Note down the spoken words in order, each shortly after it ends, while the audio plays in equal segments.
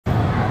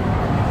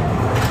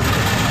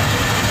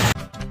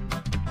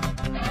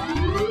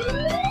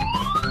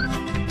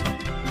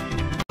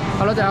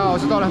Hello， 大家好，我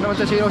是Dollar。那么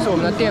这期又是我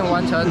们的电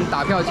玩城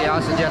打票解压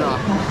时间了。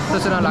这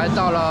次呢，来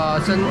到了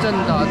深圳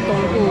的东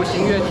部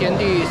行悦天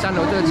地3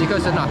楼这个极客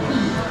森了。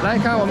来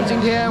看我们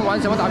今天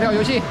玩什么打票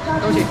游戏，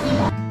恭喜！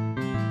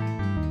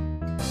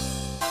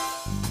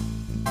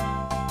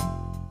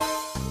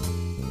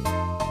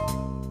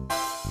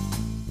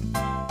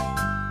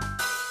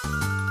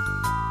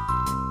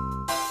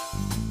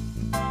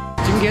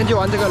今天就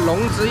玩这个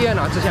龙之焰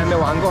了，之前还没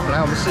玩过，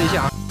来我们试一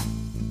下。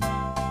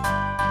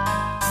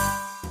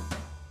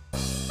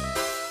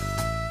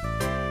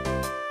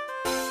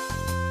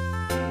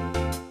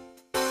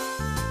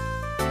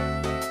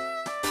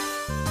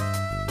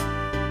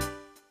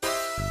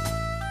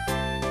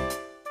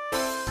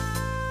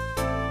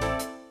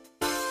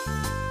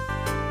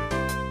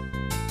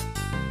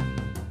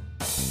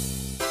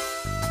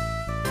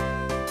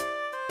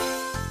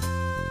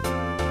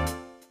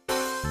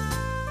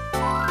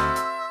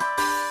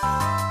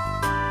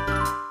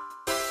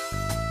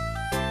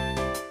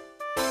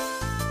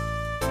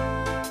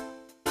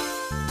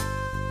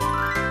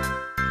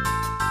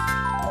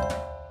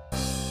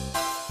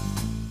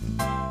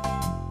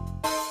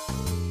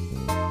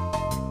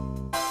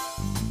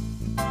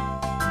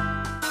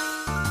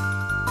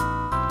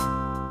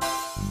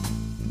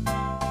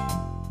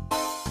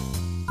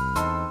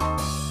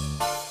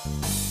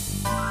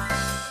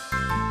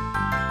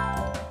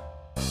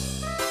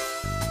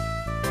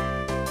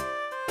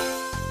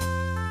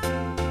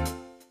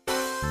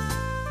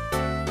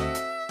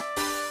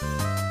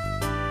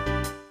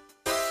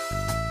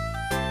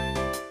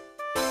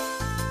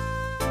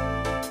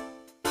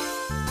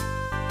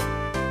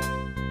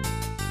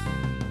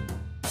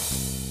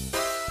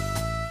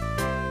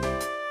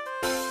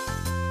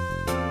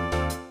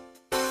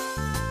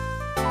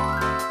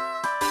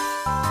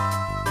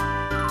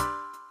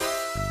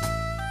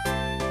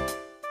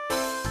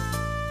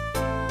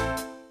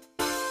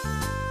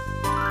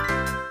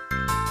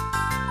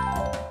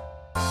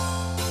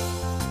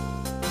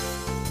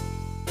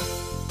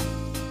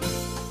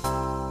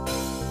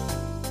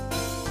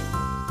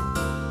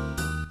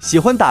 喜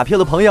欢打票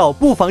的朋友，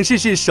不妨试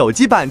试手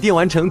机版电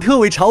玩城特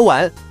为潮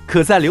玩，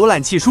可在浏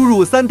览器输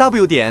入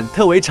3w 点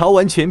特为潮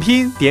玩全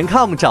拼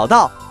.com 找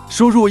到，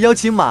输入邀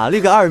请码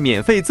6个2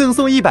免费赠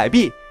送100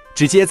币，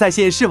直接在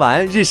线试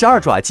玩日式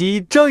二爪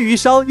机、章鱼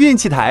烧、运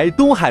气台、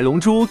东海龙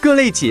珠各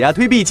类解压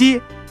推币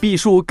机，币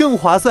数更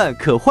划算，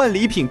可换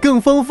礼品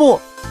更丰富。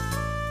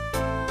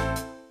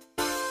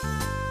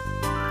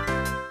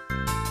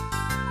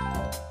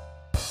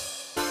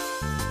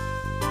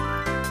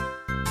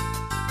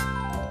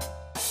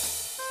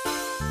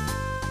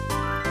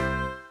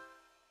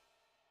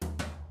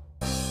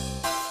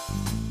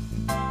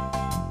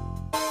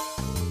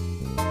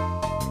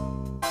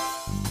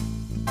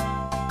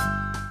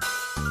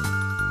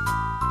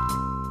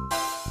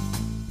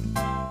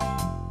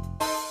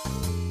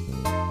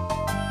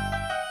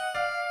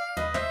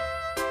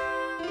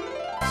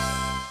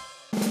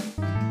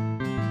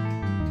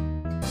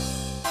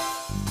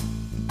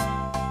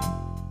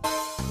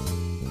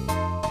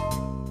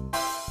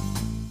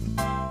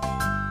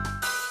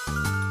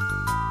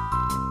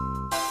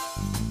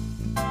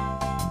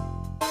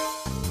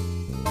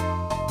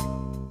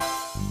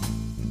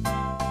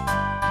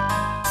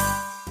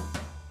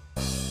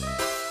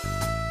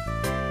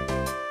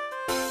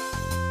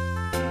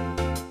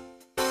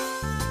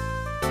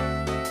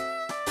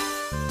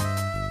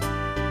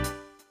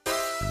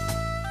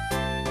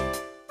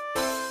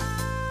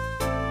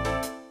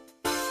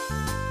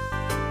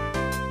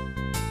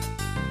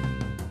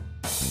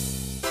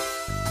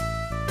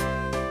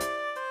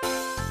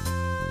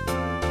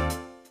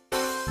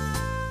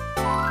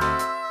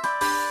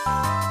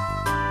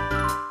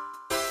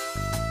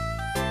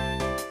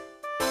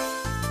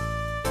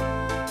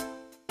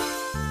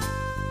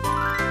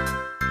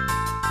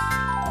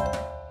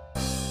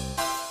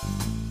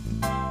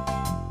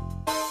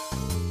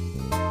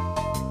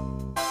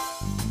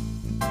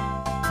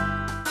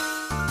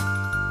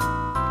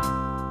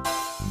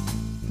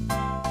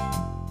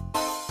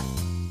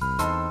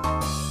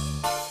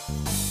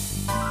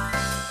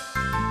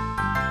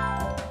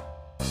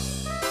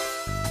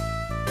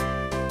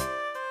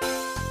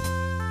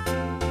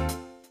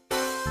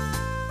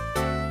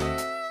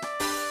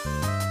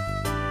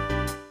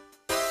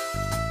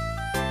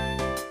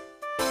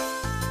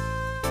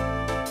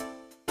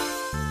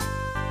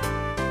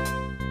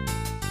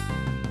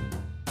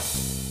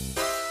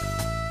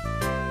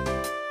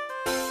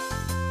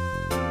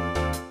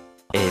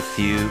 A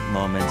few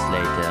moments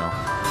later.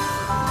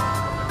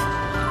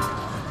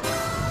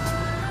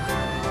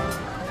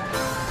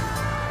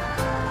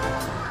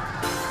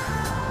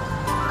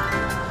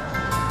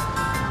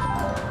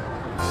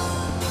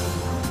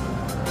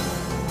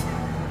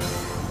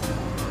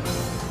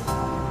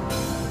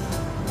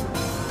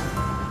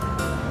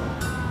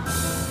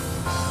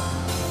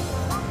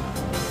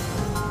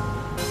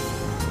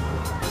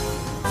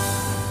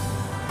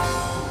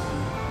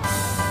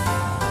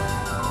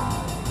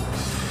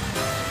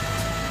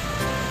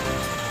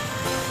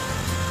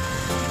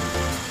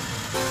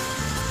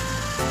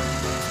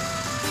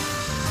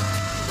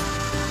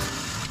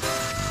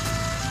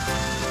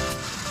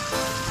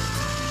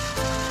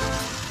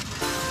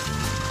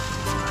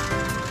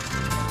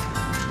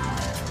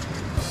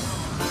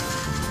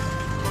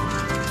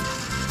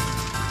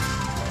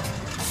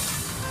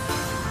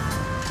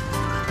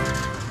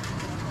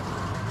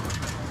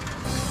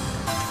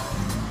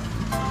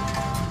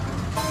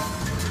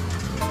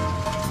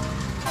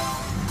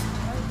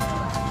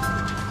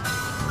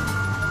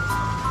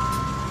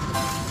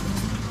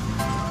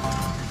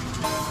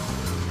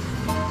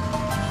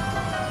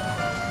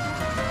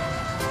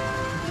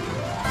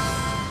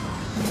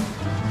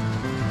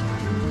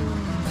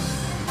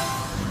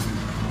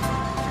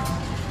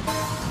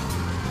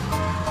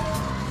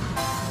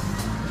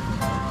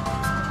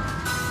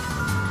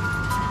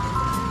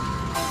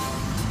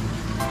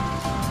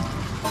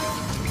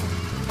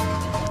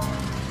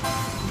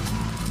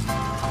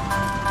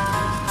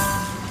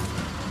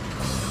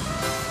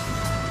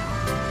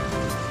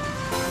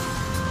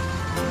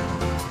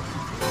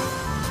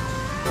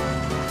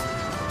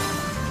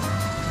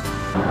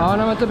 好，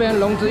那么这边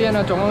龙之夜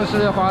呢，总共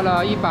是花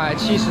了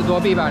170多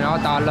币吧，然后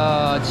打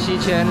了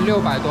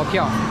7600多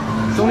票。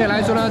总体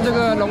来说呢，这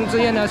个龙之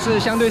夜呢是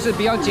相对是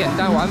比较简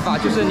单玩法，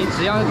就是你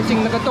只要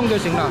进那个洞就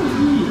行了，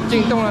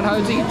进洞了它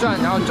就自己转，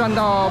然后转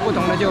到不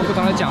同的就有不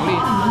同的奖励。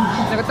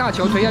那个大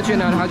球推下去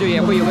呢，它就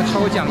也会有个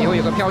抽奖，也会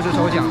有个票数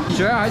抽奖。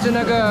主要还是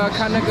那个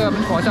看那个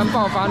火山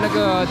爆发，那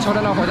个抽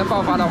到那火山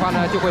爆发的话呢，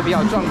就会比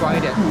较壮观一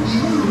点。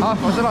好，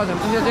我是老陈，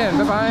今天见，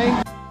拜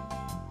拜。